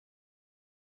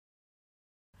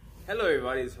Hello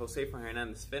everybody, it's Jose from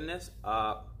Hernandez Fitness.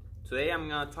 Today I'm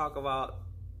going to talk about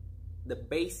the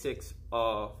basics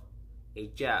of a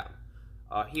jab.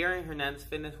 Here in Hernandez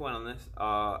Fitness Wellness,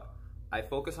 I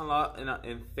focus a lot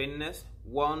in fitness,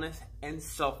 wellness, and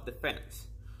self-defense.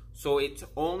 So it's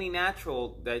only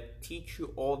natural that I teach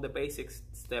you all the basics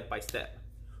step by step.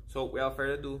 So without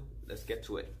further ado, let's get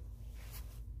to it.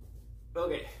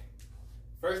 Okay,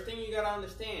 first thing you got to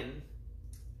understand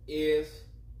is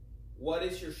what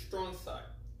is your strong side.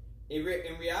 In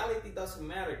reality, it doesn't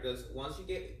matter, because once you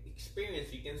get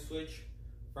experience, you can switch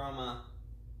from a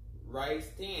right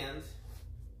stance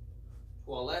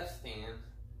to a left stance.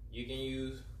 You can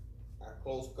use a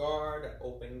close guard, an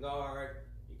open guard.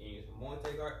 You can use a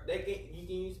multi-guard. You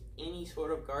can use any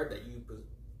sort of guard that you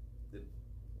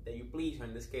please, or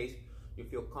in this case, you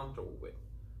feel comfortable with.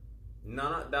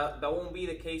 That won't be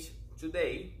the case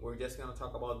today. We're just gonna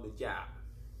talk about the jab.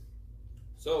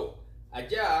 So a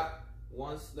jab,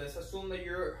 let's assume that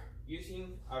you're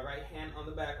using a right hand on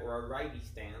the back, or a righty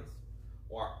stance,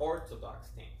 or an orthodox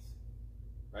stance,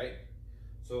 right?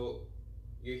 So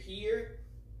you're here,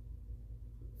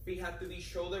 feet have to be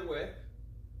shoulder width,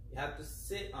 you have to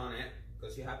sit on it,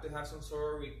 because you have to have some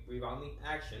sort of rebounding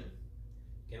action.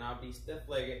 You cannot be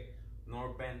stiff-legged, nor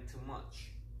bend too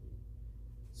much.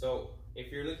 So if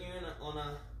you're looking on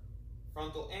a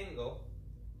frontal angle,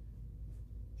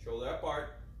 shoulder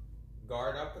apart,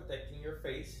 guard up, protecting your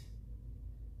face,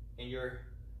 and you're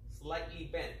slightly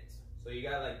bent. So you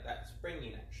got like that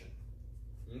springing action.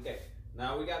 Okay,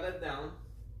 now we got that down.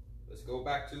 Let's go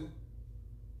back to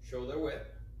shoulder width,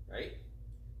 right?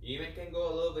 You even can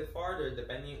go a little bit farther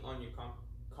depending on your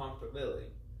comfortability.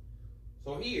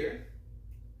 So here,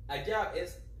 a jab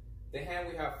is the hand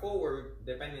we have forward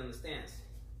depending on the stance.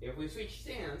 If we switch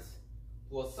stance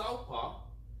to a southpaw,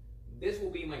 this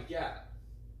will be my jab.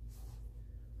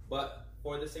 But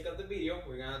for the sake of the video,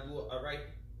 we're gonna do a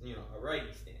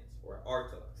righty stance, or an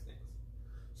orthodox stance.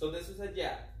 So this is a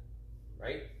jab,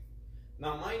 right?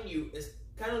 Now mind you, it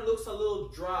kind of looks a little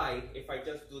dry if I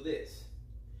just do this.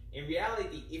 In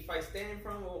reality, if I stand in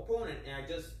front of an opponent and I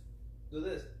just do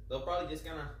this, they'll probably just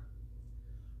gonna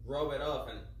rub it off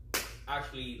and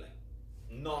actually like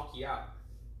knock you out.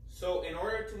 So in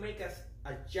order to make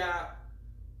a jab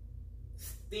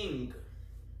sting,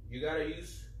 you gotta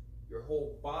use your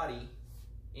whole body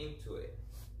into it.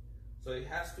 So it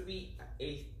has to be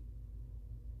a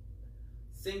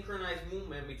synchronized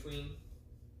movement between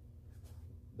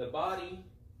the body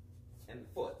and the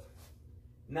foot.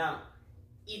 Now,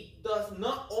 it's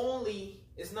not only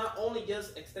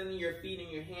just extending your feet and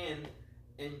your hand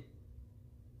and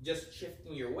just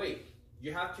shifting your weight.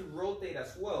 You have to rotate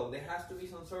as well. There has to be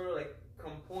some sort of like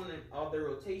component of the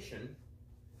rotation,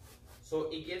 so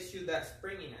it gives you that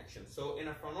springing action. So in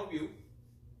a frontal view,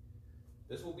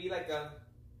 this will be like a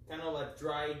kind of a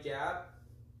dry jab.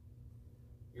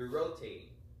 You're rotating.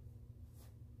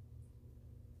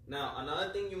 Now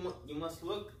another thing you must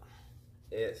look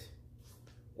is,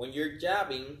 when you're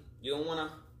jabbing, you don't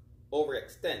want to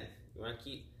overextend. You want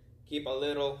to keep a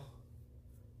little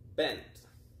bent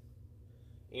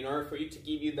in order for you to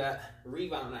give you that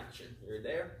rebound action. You're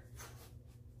there.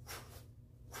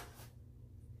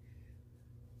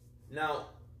 Now,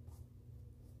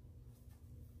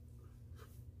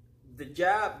 the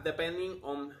jab, depending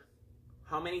on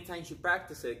how many times you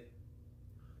practice it,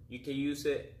 you can use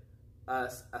it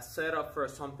as a setup for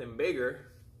something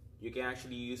bigger. You can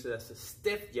actually use it as a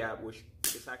stiff jab, which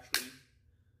is actually,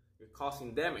 you're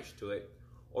causing damage to it.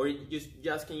 Or you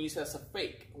just can use it as a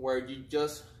fake, where you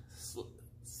just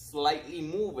slightly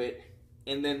move it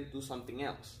and then do something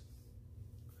else.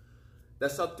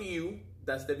 That's up to you.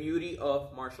 That's the beauty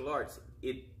of martial arts.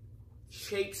 It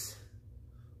shapes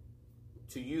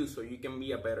to you, so you can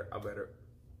be a better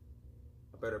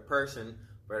person,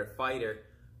 a better fighter,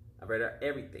 a better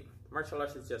everything. Martial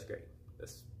arts is just great.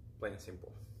 That's plain and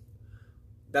simple.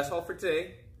 That's all for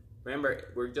today.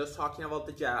 Remember, we're just talking about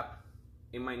the jab.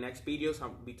 In my next videos, I'll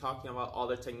be talking about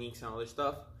other techniques and other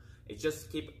stuff. It's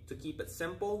just to keep it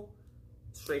simple,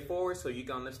 straightforward, so you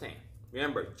can understand.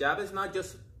 Remember, jab is not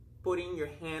just putting your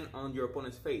hand on your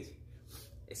opponent's face.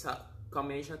 It's a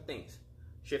combination of things.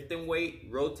 Shifting weight,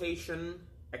 rotation,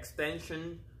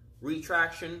 extension,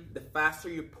 retraction. The faster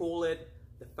you pull it,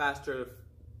 the faster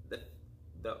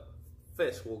the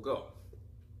fist will go.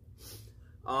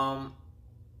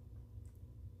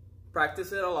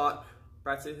 Practice it a lot,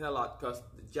 because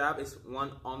the jab is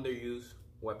one underused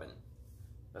weapon.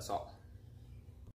 That's all.